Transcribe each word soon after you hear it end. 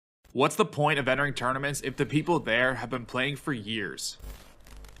What's the point of entering tournaments if the people there have been playing for years?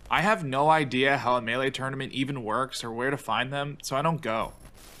 I have no idea how a Melee tournament even works or where to find them, so I don't go.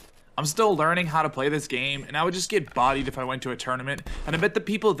 I'm still learning how to play this game, and I would just get bodied if I went to a tournament, and I bet the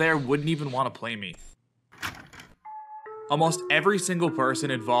people there wouldn't even want to play me. Almost every single person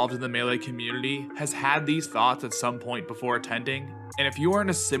involved in the Melee community has had these thoughts at some point before attending, and if you are in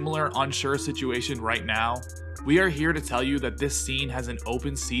a similar unsure situation right now, we are here to tell you that this scene has an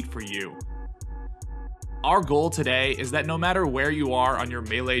open seat for you. Our goal today is that no matter where you are on your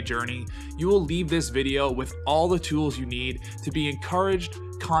Melee journey, you will leave this video with all the tools you need to be encouraged,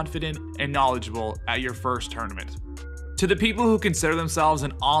 confident, and knowledgeable at your first tournament. To the people who consider themselves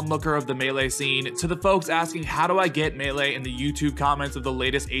an onlooker of the Melee scene, to the folks asking how do I get Melee in the YouTube comments of the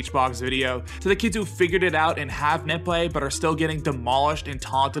latest HBox video, to the kids who figured it out and have netplay but are still getting demolished and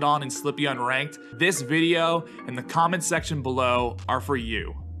taunted on in Slippy Unranked, this video and the comment section below are for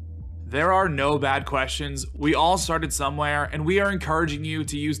you. There are no bad questions, we all started somewhere, and we are encouraging you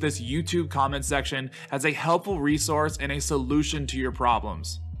to use this YouTube comment section as a helpful resource and a solution to your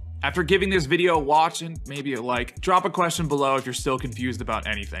problems. After giving this video a watch and maybe a like, drop a question below if you're still confused about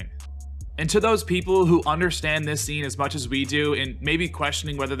anything. And to those people who understand this scene as much as we do and maybe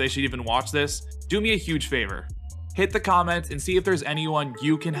questioning whether they should even watch this, do me a huge favor. Hit the comments and see if there's anyone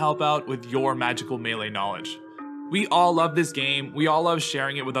you can help out with your magical Melee knowledge. We all love this game, we all love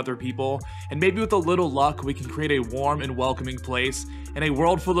sharing it with other people, and maybe with a little luck we can create a warm and welcoming place in a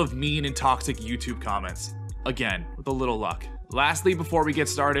world full of mean and toxic YouTube comments. Again, with a little luck. Lastly, before we get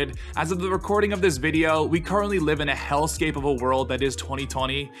started, as of the recording of this video, we currently live in a hellscape of a world that is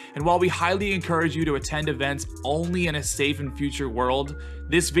 2020, and while we highly encourage you to attend events only in a safe and future world,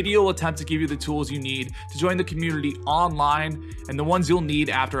 this video will attempt to give you the tools you need to join the community online and the ones you'll need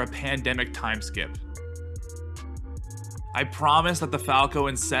after a pandemic time skip. I promise that the Falco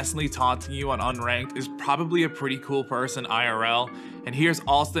incessantly taunting you on Unranked is probably a pretty cool person IRL, and here's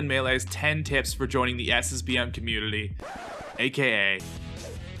Alston Melee's 10 tips for joining the SSBM community, aka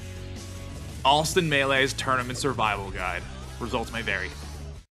Alston Melee's Tournament Survival Guide. Results may vary.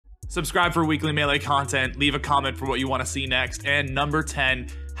 Subscribe for weekly Melee content, leave a comment for what you want to see next, and number 10,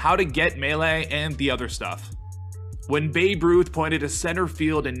 how to get Melee and the other stuff. When Babe Ruth pointed to center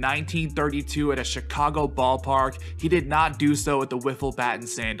field in 1932 at a Chicago ballpark, he did not do so with the wiffle bat and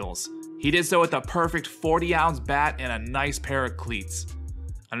sandals. He did so with a perfect 40-ounce bat and a nice pair of cleats.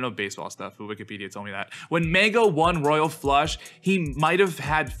 I don't know baseball stuff, but Wikipedia told me that. When Mango won Royal Flush, he might have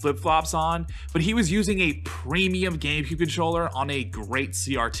had flip-flops on, but he was using a premium GameCube controller on a great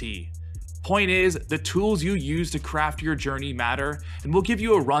CRT. Point is, the tools you use to craft your journey matter, and we'll give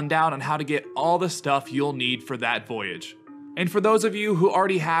you a rundown on how to get all the stuff you'll need for that voyage. And for those of you who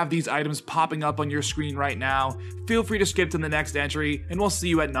already have these items popping up on your screen right now, feel free to skip to the next entry, and we'll see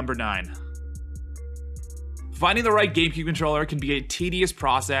you at number 9. Finding the right GameCube controller can be a tedious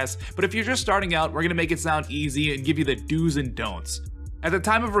process, but if you're just starting out, we're going to make it sound easy and give you the do's and don'ts. At the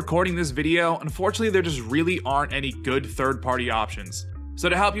time of recording this video, unfortunately there just really aren't any good third-party options. So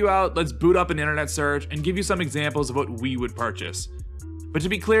to help you out, let's boot up an internet search and give you some examples of what we would purchase. But to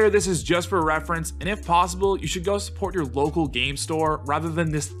be clear, this is just for reference, and if possible, you should go support your local game store rather than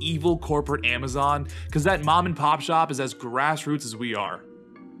this evil corporate Amazon, because that mom and pop shop is as grassroots as we are.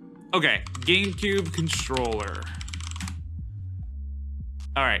 Okay, GameCube controller.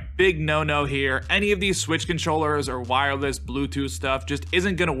 Alright, big no-no here. Any of these Switch controllers or wireless Bluetooth stuff just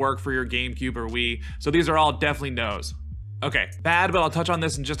isn't gonna work for your GameCube or Wii, so these are all definitely no's. Okay, bad, but I'll touch on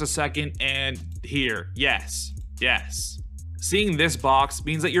this in just a second, and here, yes. Seeing this box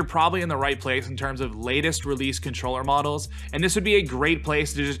means that you're probably in the right place in terms of latest release controller models, and this would be a great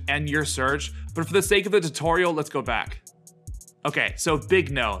place to just end your search, but for the sake of the tutorial, let's go back. Okay, so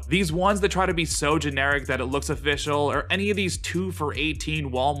big no. These ones that try to be so generic that it looks official, or any of these 2 for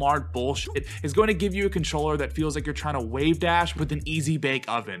 $18 Walmart bullshit, is going to give you a controller that feels like you're trying to wave dash with an easy bake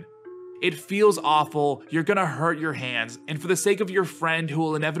oven. It feels awful, you're gonna hurt your hands, and for the sake of your friend who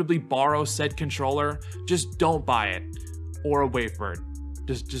will inevitably borrow said controller, just don't buy it. Or a Wavebird.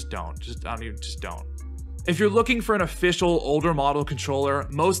 Just don't. Just don't. If you're looking for an official older model controller,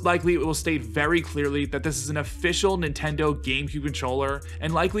 most likely it will state very clearly that this is an official Nintendo GameCube controller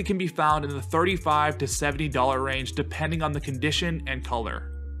and likely can be found in the $35 to $70 range depending on the condition and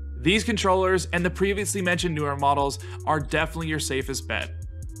color. These controllers and the previously mentioned newer models are definitely your safest bet.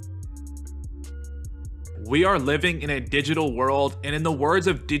 We are living in a digital world, and in the words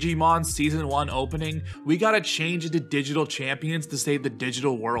of Digimon Season 1 opening, we gotta change into digital champions to save the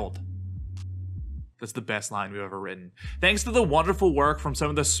digital world. That's the best line we've ever written. Thanks to the wonderful work from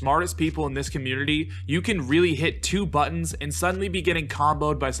some of the smartest people in this community, you can really hit 2 buttons and suddenly be getting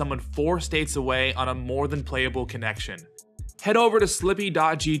comboed by someone 4 states away on a more than playable connection. Head over to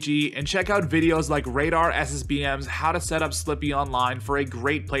slippy.gg and check out videos like Radar SSBM's How to Set Up Slippy Online for a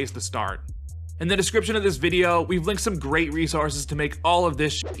great place to start. In the description of this video, we've linked some great resources to make all of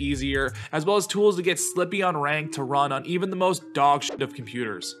this shit easier, as well as tools to get Slippy on rank to run on even the most dog shit of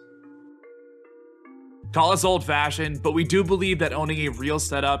computers. Call us old-fashioned, but we do believe that owning a real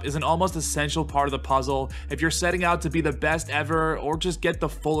setup is an almost essential part of the puzzle if you're setting out to be the best ever or just get the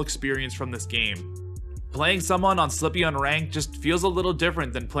full experience from this game. Playing someone on Slippy Unranked just feels a little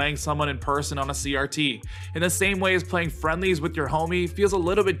different than playing someone in person on a CRT, in the same way as playing friendlies with your homie feels a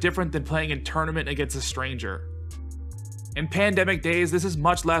little bit different than playing in tournament against a stranger. In pandemic days, this is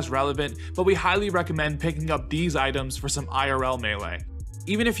much less relevant, but we highly recommend picking up these items for some IRL melee.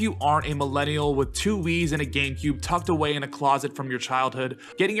 Even if you aren't a millennial with 2 Wiis and a GameCube tucked away in a closet from your childhood,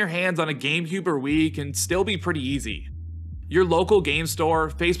 getting your hands on a GameCube or Wii can still be pretty easy. Your local game store,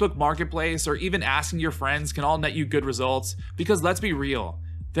 Facebook Marketplace, or even asking your friends can all net you good results, because let's be real,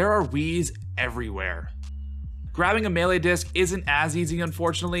 there are Wiis everywhere. Grabbing a Melee disc isn't as easy,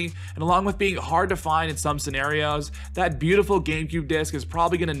 unfortunately, and along with being hard to find in some scenarios, that beautiful GameCube disc is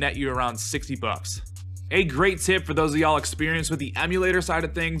probably going to net you around 60 bucks. A great tip for those of y'all experienced with the emulator side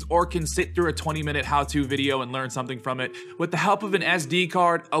of things or can sit through a 20-minute how-to video and learn something from it, with the help of an SD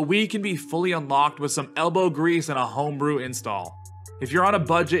card, a Wii can be fully unlocked with some elbow grease and a homebrew install. If you're on a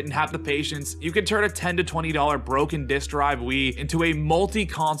budget and have the patience, you can turn a $10 to $20 broken disc drive Wii into a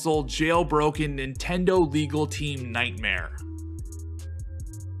multi-console, jailbroken Nintendo legal team nightmare.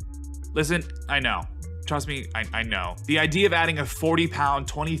 Listen, I know. Trust me, I know. The idea of adding a 40-pound,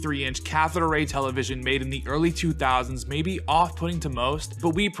 23-inch cathode array television made in the early 2000s may be off-putting to most,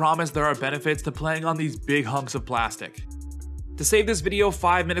 but we promise there are benefits to playing on these big hunks of plastic. To save this video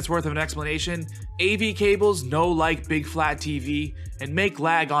 5 minutes worth of an explanation, AV cables know like big flat TV and make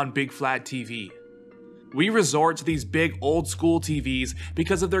lag on big flat TV. We resort to these big old school TVs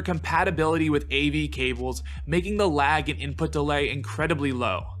because of their compatibility with AV cables, making the lag and input delay incredibly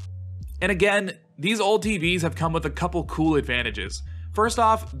low. And again, these old TVs have come with a couple cool advantages. First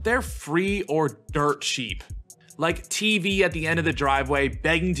off, they're free or dirt cheap. Like TV at the end of the driveway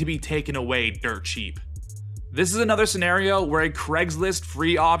begging to be taken away dirt cheap. This is another scenario where a Craigslist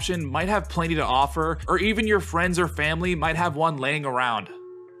free option might have plenty to offer, or even your friends or family might have one laying around.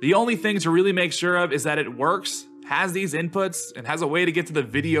 The only thing to really make sure of is that it works, has these inputs, and has a way to get to the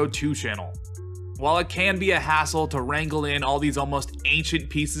Video 2 channel. While it can be a hassle to wrangle in all these almost ancient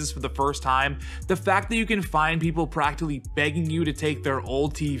pieces for the first time, the fact that you can find people practically begging you to take their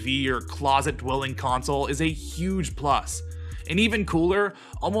old TV or closet-dwelling console is a huge plus. And even cooler,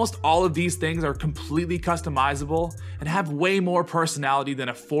 almost all of these things are completely customizable and have way more personality than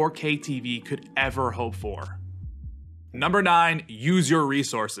a 4K TV could ever hope for. Number 9, use your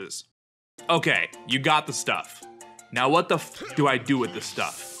resources. Okay, you got the stuff. Now what the f do I do with this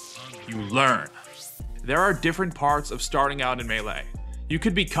stuff? You learn. There are different parts of starting out in Melee. You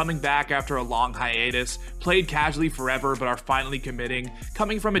could be coming back after a long hiatus, played casually forever but are finally committing,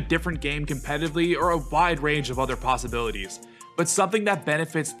 coming from a different game competitively, or a wide range of other possibilities. But something that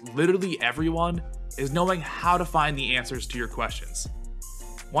benefits literally everyone is knowing how to find the answers to your questions.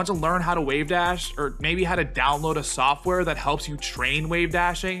 Want to learn how to wave dash, or maybe how to download a software that helps you train wave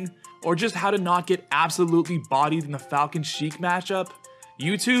dashing, or just how to not get absolutely bodied in the Falcon Sheik matchup?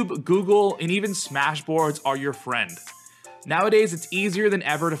 YouTube, Google, and even Smashboards are your friend. Nowadays, it's easier than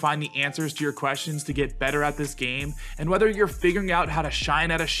ever to find the answers to your questions to get better at this game, and whether you're figuring out how to shine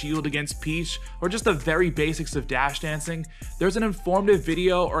at a shield against Peach, or just the very basics of dash dancing, there's an informative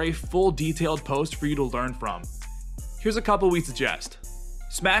video or a full detailed post for you to learn from. Here's a couple we suggest.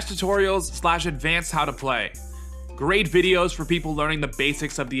 Smash tutorials / advanced how to play. Great videos for people learning the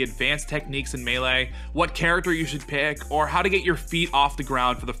basics of the advanced techniques in Melee, what character you should pick, or how to get your feet off the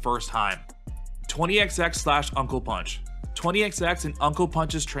ground for the first time. 20XX / Uncle Punch. 20XX and Uncle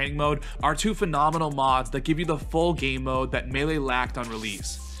Punch's training mode are 2 phenomenal mods that give you the full game mode that Melee lacked on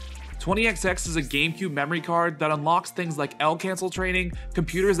release. 20XX is a GameCube memory card that unlocks things like L-cancel training,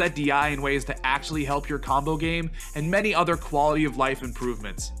 computers that DI in ways to actually help your combo game, and many other quality of life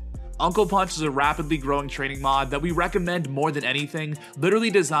improvements. Uncle Punch is a rapidly growing training mod that we recommend more than anything,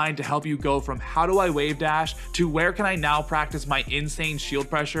 literally designed to help you go from how do I wave dash to where can I now practice my insane shield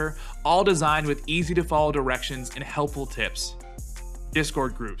pressure, all designed with easy to follow directions and helpful tips.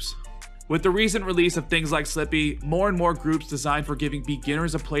 Discord groups. With the recent release of things like Slippy, more and more groups designed for giving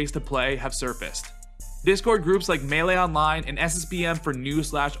beginners a place to play have surfaced. Discord groups like Melee Online and SSBM for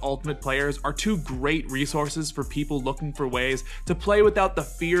new/ultimate players are two great resources for people looking for ways to play without the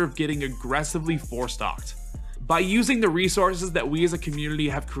fear of getting aggressively four-stocked. By using the resources that we as a community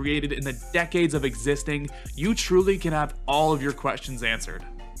have created in the decades of existing, you truly can have all of your questions answered.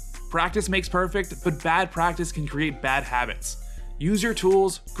 Practice makes perfect, but bad practice can create bad habits. Use your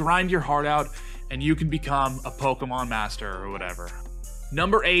tools, grind your heart out, and you can become a Pokemon master or whatever.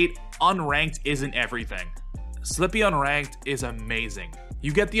 Number 8, unranked isn't everything. Slippy Unranked is amazing.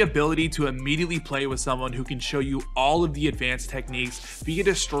 You get the ability to immediately play with someone who can show you all of the advanced techniques via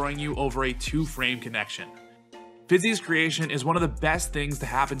destroying you over a 2-frame connection. Fizzy's creation is one of the best things to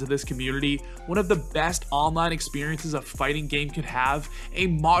happen to this community, one of the best online experiences a fighting game could have, a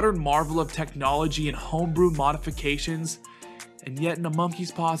modern marvel of technology and homebrew modifications, and yet in a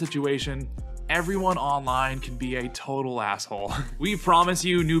monkey's paw situation, everyone online can be a total asshole. We promise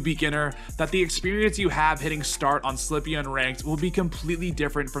you, new beginner, that the experience you have hitting start on Slippy Unranked will be completely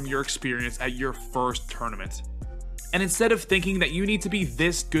different from your experience at your first tournament. And instead of thinking that you need to be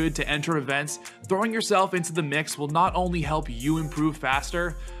this good to enter events, throwing yourself into the mix will not only help you improve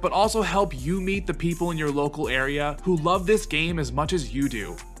faster, but also help you meet the people in your local area who love this game as much as you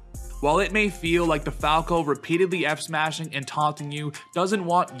do. While it may feel like the Falco repeatedly F-smashing and taunting you doesn't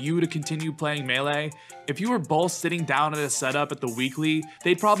want you to continue playing Melee, if you were both sitting down at a setup at the weekly,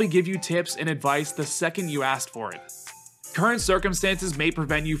 they'd probably give you tips and advice the second you asked for it. Current circumstances may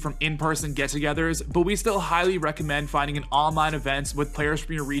prevent you from in-person get-togethers, but we still highly recommend finding an online events with players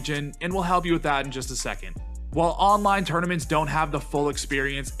from your region, and we'll help you with that in just a second. While online tournaments don't have the full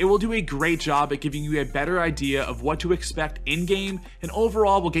experience, it will do a great job at giving you a better idea of what to expect in-game, and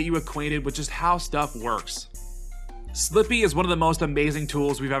overall will get you acquainted with just how stuff works. Slippy is one of the most amazing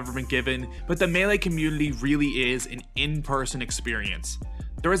tools we've ever been given, but the Melee community really is an in-person experience.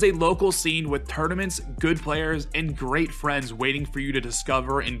 There is a local scene with tournaments, good players, and great friends waiting for you to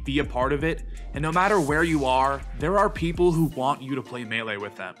discover and be a part of it, and no matter where you are, there are people who want you to play Melee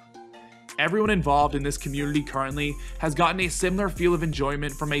with them. Everyone involved in this community currently has gotten a similar feel of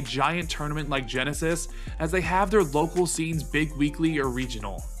enjoyment from a giant tournament like Genesis as they have their local scenes big weekly or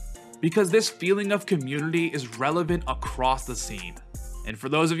regional. Because this feeling of community is relevant across the scene. And for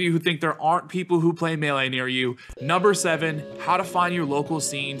those of you who think there aren't people who play Melee near you, number 7, how to find your local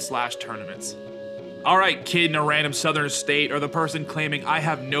scene/tournaments. Alright, kid in a random southern state, or the person claiming I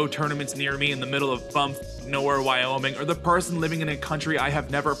have no tournaments near me in the middle of bump nowhere, Wyoming, or the person living in a country I have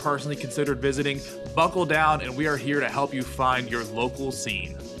never personally considered visiting, buckle down and we are here to help you find your local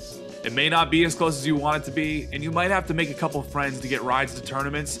scene. It may not be as close as you want it to be, and you might have to make a couple friends to get rides to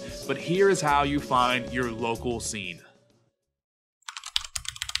tournaments, but here is how you find your local scene.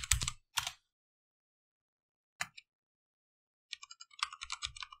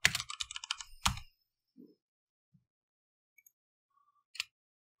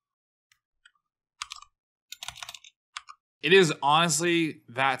 It is honestly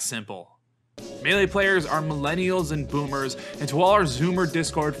that simple. Melee players are millennials and boomers, and to all our Zoomer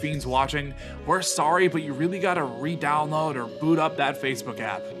Discord fiends watching, we're sorry, but you really gotta re-download or boot up that Facebook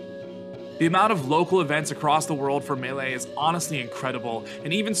app. The amount of local events across the world for Melee is honestly incredible,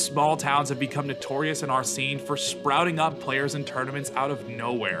 and even small towns have become notorious in our scene for sprouting up players and tournaments out of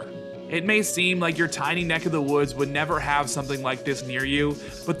nowhere. It may seem like your tiny neck of the woods would never have something like this near you,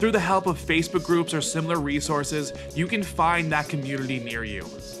 but through the help of Facebook groups or similar resources, you can find that community near you.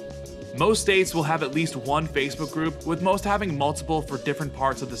 Most states will have at least one Facebook group, with most having multiple for different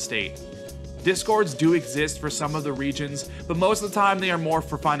parts of the state. Discords do exist for some of the regions, but most of the time they are more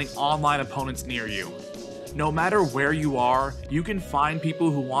for finding online opponents near you. No matter where you are, you can find people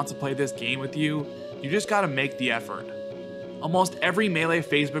who want to play this game with you, you just gotta make the effort. Almost every Melee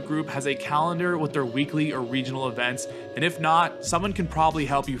Facebook group has a calendar with their weekly or regional events, and if not, someone can probably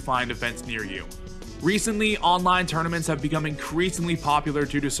help you find events near you. Recently, online tournaments have become increasingly popular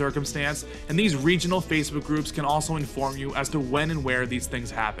due to circumstance, and these regional Facebook groups can also inform you as to when and where these things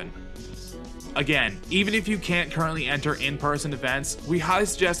happen. Again, even if you can't currently enter in-person events, we highly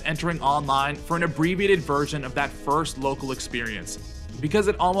suggest entering online for an abbreviated version of that first local experience. Because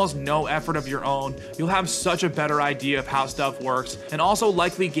at almost no effort of your own, you'll have such a better idea of how stuff works, and also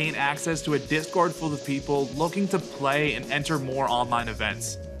likely gain access to a Discord full of people looking to play and enter more online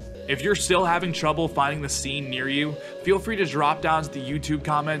events. If you're still having trouble finding the scene near you, feel free to drop down to the YouTube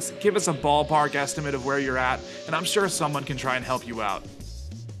comments, give us a ballpark estimate of where you're at, and I'm sure someone can try and help you out.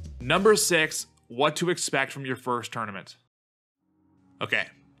 Number 6, what to expect from your first tournament. Okay,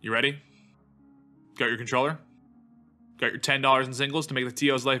 you ready? Got your controller? Got your $10 in singles to make the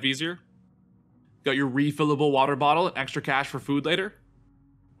TO's life easier? Got your refillable water bottle and extra cash for food later?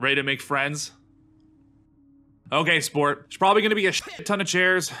 Ready to make friends? Okay, sport. There's probably gonna be a shit ton of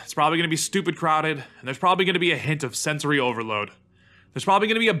chairs, it's probably gonna be stupid crowded, and there's probably gonna be a hint of sensory overload. There's probably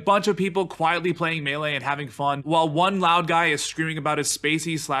gonna be a bunch of people quietly playing Melee and having fun, while one loud guy is screaming about his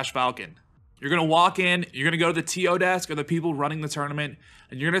Spacey/Falcon. You're gonna walk in, you're gonna go to the TO desk or the people running the tournament,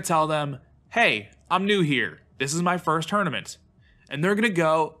 and you're gonna tell them, hey, I'm new here. This is my first tournament. And they're gonna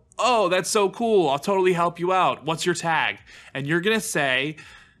go, oh, that's so cool. I'll totally help you out. What's your tag? And you're gonna say,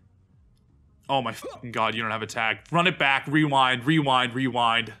 oh my fucking god, you don't have a tag. Run it back, rewind, rewind,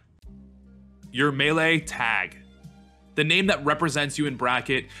 rewind. Your Melee tag. The name that represents you in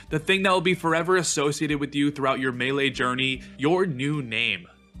bracket, the thing that will be forever associated with you throughout your Melee journey, your new name.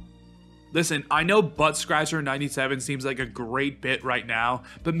 Listen, I know Butt Scratcher 97 seems like a great bit right now,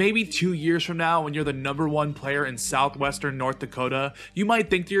 but maybe 2 years from now when you're the #1 player in southwestern North Dakota, you might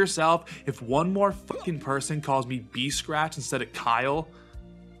think to yourself, if one more fucking person calls me B-Scratch instead of Kyle,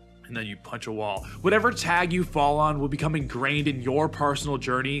 and then you punch a wall. Whatever tag you fall on will become ingrained in your personal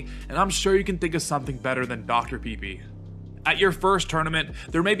journey, and I'm sure you can think of something better than Dr. PP. At your first tournament,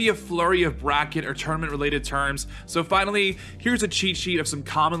 there may be a flurry of bracket or tournament related terms, so finally, here's a cheat sheet of some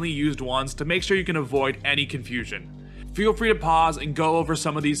commonly used ones to make sure you can avoid any confusion. Feel free to pause and go over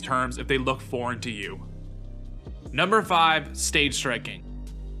some of these terms if they look foreign to you. Number 5, stage striking.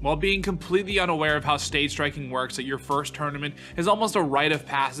 While being completely unaware of how stage striking works at your first tournament is almost a rite of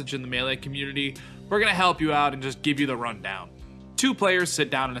passage in the Melee community, we're gonna help you out and just give you the rundown. 2 players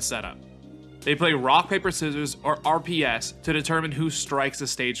sit down in a setup. They play rock, paper, scissors, or RPS to determine who strikes the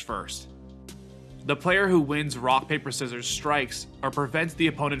stage first. The player who wins rock, paper, scissors strikes or prevents the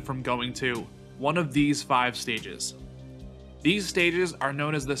opponent from going to one of these 5 stages. These stages are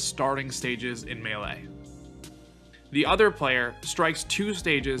known as the starting stages in Melee. The other player strikes 2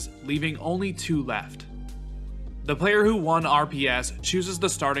 stages, leaving only 2 left. The player who won RPS chooses the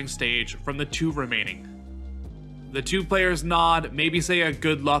starting stage from the 2 remaining. The 2 players nod, maybe say a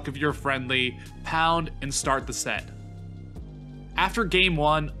good luck if you're friendly, pound, and start the set. After game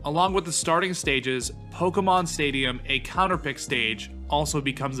 1, along with the starting stages, Pokemon Stadium, a counterpick stage, also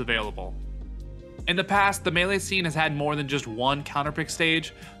becomes available. In the past, the Melee scene has had more than just one counterpick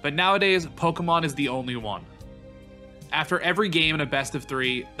stage, but nowadays, Pokemon is the only one. After every game in a best of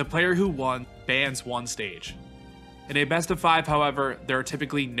 3, the player who won bans one stage. In a best of 5, however, there are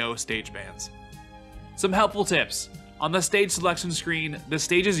typically no stage bans. Some helpful tips. On the stage selection screen, the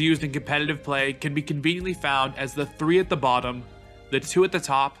stages used in competitive play can be conveniently found as the 3 at the bottom, the 2 at the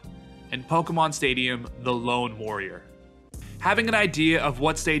top, and Pokemon Stadium, the Lone Warrior. Having an idea of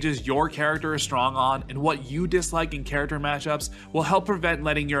what stages your character is strong on and what you dislike in character matchups will help prevent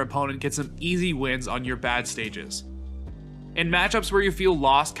letting your opponent get some easy wins on your bad stages. In matchups where you feel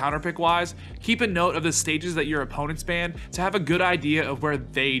lost counterpick-wise, keep a note of the stages that your opponents ban to have a good idea of where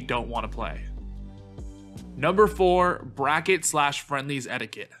they don't want to play. Number 4, bracket/friendlies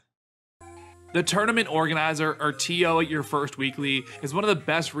etiquette. The tournament organizer, or TO at your first weekly, is one of the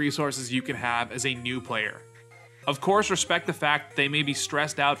best resources you can have as a new player. Of course, respect the fact that they may be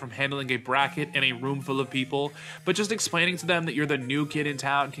stressed out from handling a bracket in a room full of people, but just explaining to them that you're the new kid in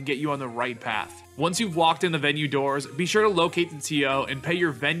town can get you on the right path. Once you've walked in the venue doors, be sure to locate the TO and pay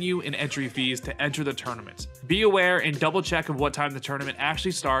your venue and entry fees to enter the tournament. Be aware and double check of what time the tournament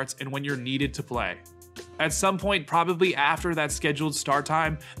actually starts and when you're needed to play. At some point, probably after that scheduled start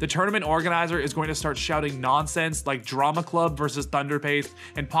time, the tournament organizer is going to start shouting nonsense like Drama Club versus Thunderpaste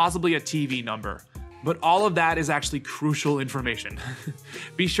and possibly a TV number. But all of that is actually crucial information.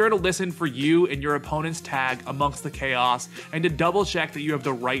 Be sure to listen for you and your opponent's tag amongst the chaos and to double check that you have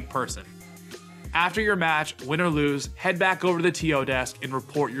the right person. After your match, win or lose, head back over to the TO desk and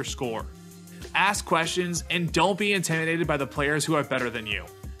report your score. Ask questions and don't be intimidated by the players who are better than you.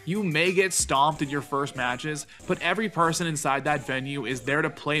 You may get stomped in your first matches, but every person inside that venue is there to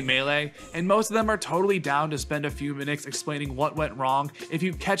play Melee, and most of them are totally down to spend a few minutes explaining what went wrong if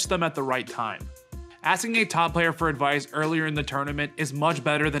you catch them at the right time. Asking a top player for advice earlier in the tournament is much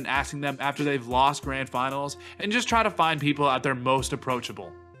better than asking them after they've lost grand finals, and just try to find people at their most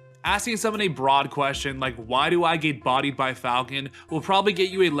approachable. Asking someone a broad question like why do I get bodied by Falcon will probably get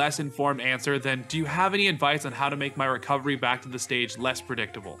you a less informed answer than do you have any advice on how to make my recovery back to the stage less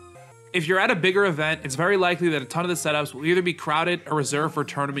predictable. If you're at a bigger event, it's very likely that a ton of the setups will either be crowded or reserved for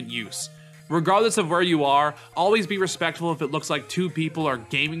tournament use. Regardless of where you are, always be respectful if it looks like 2 people are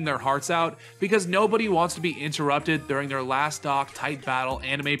gaming their hearts out, because nobody wants to be interrupted during their last stock tight battle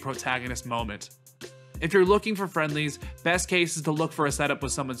anime protagonist moment. If you're looking for friendlies, best case is to look for a setup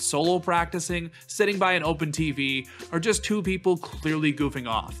with someone solo practicing, sitting by an open TV, or just 2 people clearly goofing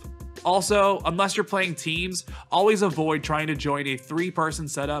off. Also, unless you're playing teams, always avoid trying to join a 3-person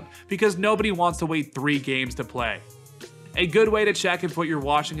setup because nobody wants to wait 3 games to play. A good way to check if what you're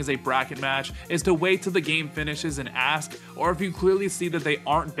watching is a bracket match is to wait till the game finishes and ask, or if you clearly see that they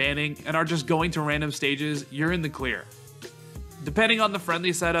aren't banning and are just going to random stages, you're in the clear. Depending on the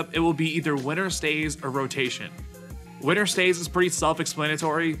friendly setup, it will be either winner stays or rotation. Winner stays is pretty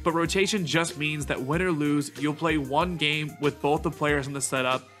self-explanatory, but rotation just means that win or lose, you'll play 1 game with both the players in the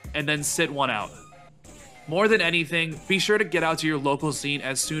setup and then sit 1 out. More than anything, be sure to get out to your local scene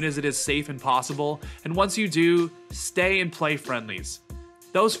as soon as it is safe and possible, and once you do, stay and play friendlies.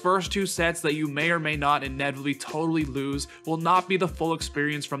 Those first 2 sets that you may or may not inevitably totally lose will not be the full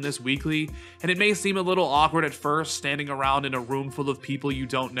experience from this weekly, and it may seem a little awkward at first standing around in a room full of people you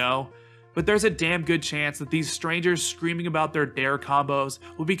don't know, but there's a damn good chance that these strangers screaming about their dare combos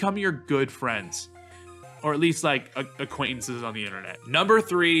will become your good friends. Or at least like acquaintances on the internet. Number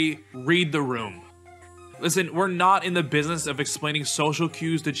 3, read the room. Listen, we're not in the business of explaining social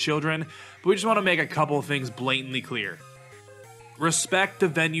cues to children, but we just want to make a couple of things blatantly clear. Respect the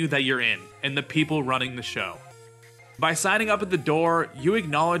venue that you're in and the people running the show. By signing up at the door, you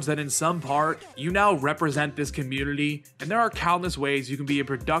acknowledge that in some part, you now represent this community, and there are countless ways you can be a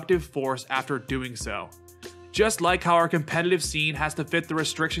productive force after doing so. Just like how our competitive scene has to fit the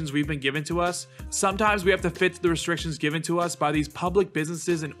restrictions we've been given to us, sometimes we have to fit the restrictions given to us by these public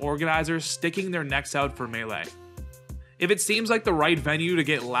businesses and organizers sticking their necks out for Melee. If it seems like the right venue to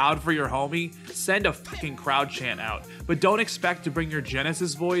get loud for your homie, send a fucking crowd chant out, but don't expect to bring your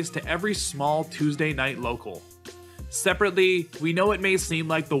Genesis voice to every small Tuesday night local. Separately, we know it may seem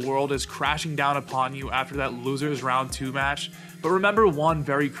like the world is crashing down upon you after that losers round 2 match, but remember one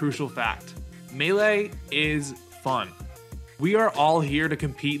very crucial fact. Melee is fun. We are all here to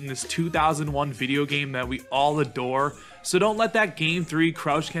compete in this 2001 video game that we all adore, so don't let that Game 3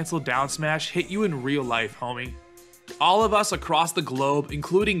 crouch cancel down smash hit you in real life, homie. All of us across the globe,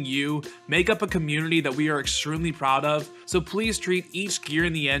 including you, make up a community that we are extremely proud of, so please treat each gear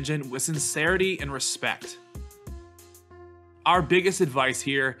in the engine with sincerity and respect. Our biggest advice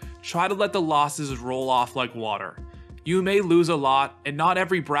here, try to let the losses roll off like water. You may lose a lot, and not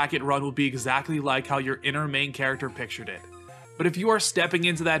every bracket run will be exactly like how your inner main character pictured it. But if you are stepping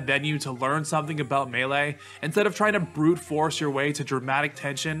into that venue to learn something about Melee, instead of trying to brute force your way to dramatic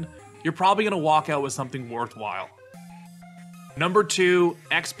tension, you're probably going to walk out with something worthwhile. Number 2,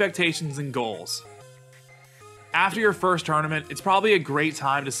 expectations and goals. After your first tournament, it's probably a great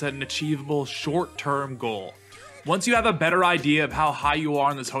time to set an achievable short-term goal. Once you have a better idea of how high you are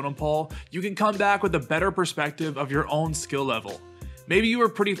in the totem pole, you can come back with a better perspective of your own skill level. Maybe you were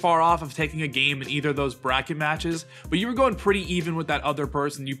pretty far off of taking a game in either of those bracket matches, but you were going pretty even with that other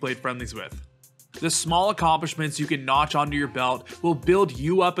person you played friendlies with. The small accomplishments you can notch onto your belt will build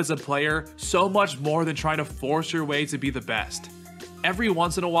you up as a player so much more than trying to force your way to be the best. Every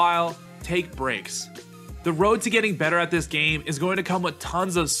once in a while, take breaks. The road to getting better at this game is going to come with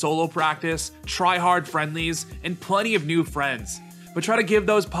tons of solo practice, try-hard friendlies, and plenty of new friends. But try to give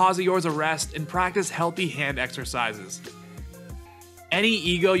those paws of yours a rest and practice healthy hand exercises. Any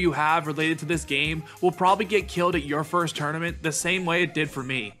ego you have related to this game will probably get killed at your first tournament the same way it did for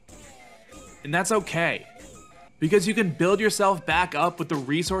me. And that's okay, because you can build yourself back up with the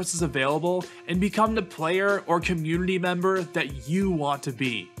resources available and become the player or community member that you want to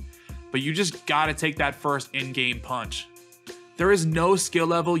be. But you just gotta take that first in-game punch. There is no skill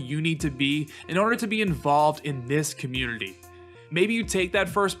level you need to be in order to be involved in this community. Maybe you take that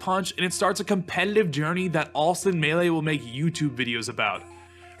first punch and it starts a competitive journey that Alston Melee will make YouTube videos about.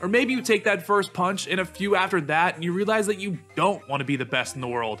 Or maybe you take that first punch and a few after that and you realize that you don't want to be the best in the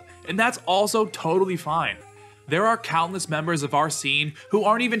world, and that's also totally fine. There are countless members of our scene who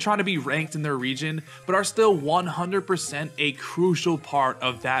aren't even trying to be ranked in their region, but are still 100% a crucial part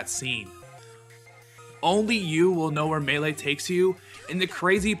of that scene. Only you will know where Melee takes you, and the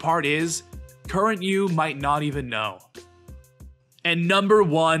crazy part is, current you might not even know. And number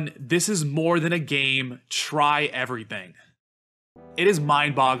 1, this is more than a game, try everything. It is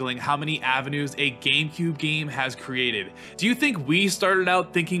mind-boggling how many avenues a GameCube game has created. Do you think we started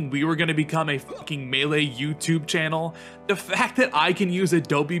out thinking we were going to become a fucking Melee YouTube channel? The fact that I can use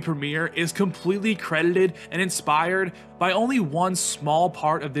Adobe Premiere is completely credited and inspired by only one small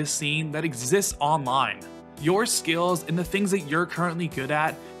part of this scene that exists online. Your skills and the things that you're currently good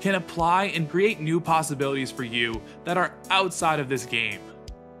at can apply and create new possibilities for you that are outside of this game.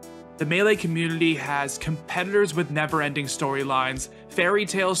 The Melee community has competitors with never-ending storylines, Fairy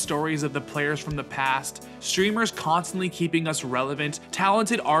tale stories of the players from the past, streamers constantly keeping us relevant,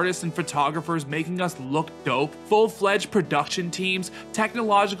 talented artists and photographers making us look dope, full-fledged production teams,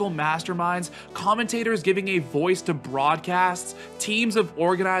 technological masterminds, commentators giving a voice to broadcasts, teams of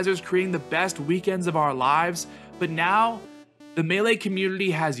organizers creating the best weekends of our lives. But now, the Melee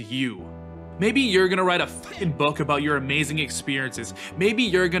community has you. Maybe you're gonna write a fucking book about your amazing experiences. Maybe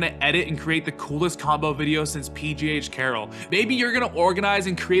you're gonna edit and create the coolest combo video since PGH Carroll. Maybe you're gonna organize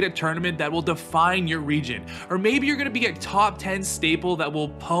and create a tournament that will define your region. Or maybe you're gonna be a top 10 staple that will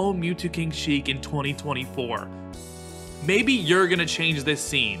pwn Mewtwo King Sheik in 2024. Maybe you're gonna change this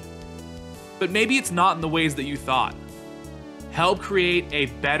scene. But maybe it's not in the ways that you thought. Help create a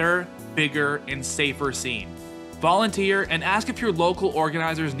better, bigger, and safer scene. Volunteer and ask if your local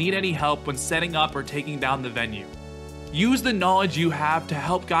organizers need any help when setting up or taking down the venue. Use the knowledge you have to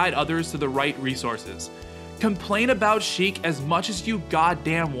help guide others to the right resources. Complain about Sheik as much as you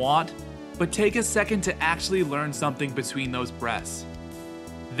goddamn want, but take a second to actually learn something between those breaths.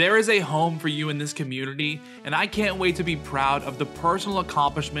 There is a home for you in this community, and I can't wait to be proud of the personal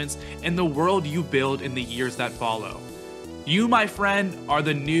accomplishments and the world you build in the years that follow. You, my friend, are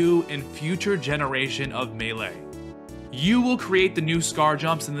the new and future generation of Melee. You will create the new Scar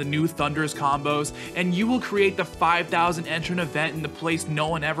Jumps and the new Thunderous combos, and you will create the 5,000 entrant event in the place no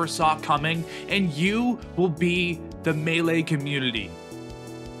one ever saw coming, and you will be the Melee community.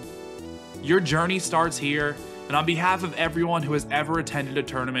 Your journey starts here, and on behalf of everyone who has ever attended a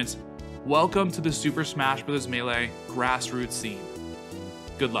tournament, welcome to the Super Smash Bros. Melee grassroots scene.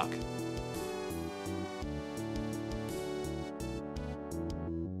 Good luck.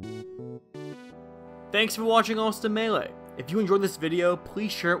 Thanks for watching All-Star Melee. If you enjoyed this video,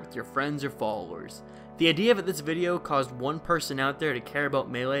 please share it with your friends or followers. The idea that this video caused one person out there to care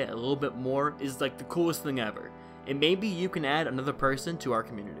about Melee a little bit more is like the coolest thing ever, and maybe you can add another person to our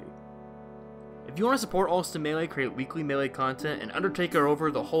community. If you want to support All-Star Melee, create weekly Melee content, and Undertaker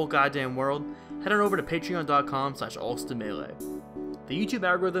over the whole goddamn world, head on over to patreon.com/allstarmelee. The YouTube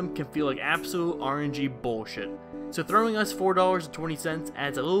algorithm can feel like absolute RNG bullshit, so throwing us $4.20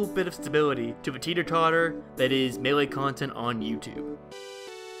 adds a little bit of stability to the teeter-totter that is Melee content on YouTube.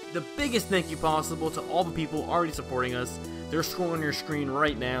 The biggest thank you possible to all the people already supporting us. They're scrolling on your screen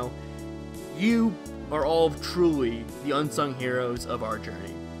right now. You are all truly the unsung heroes of our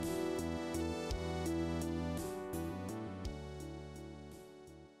journey.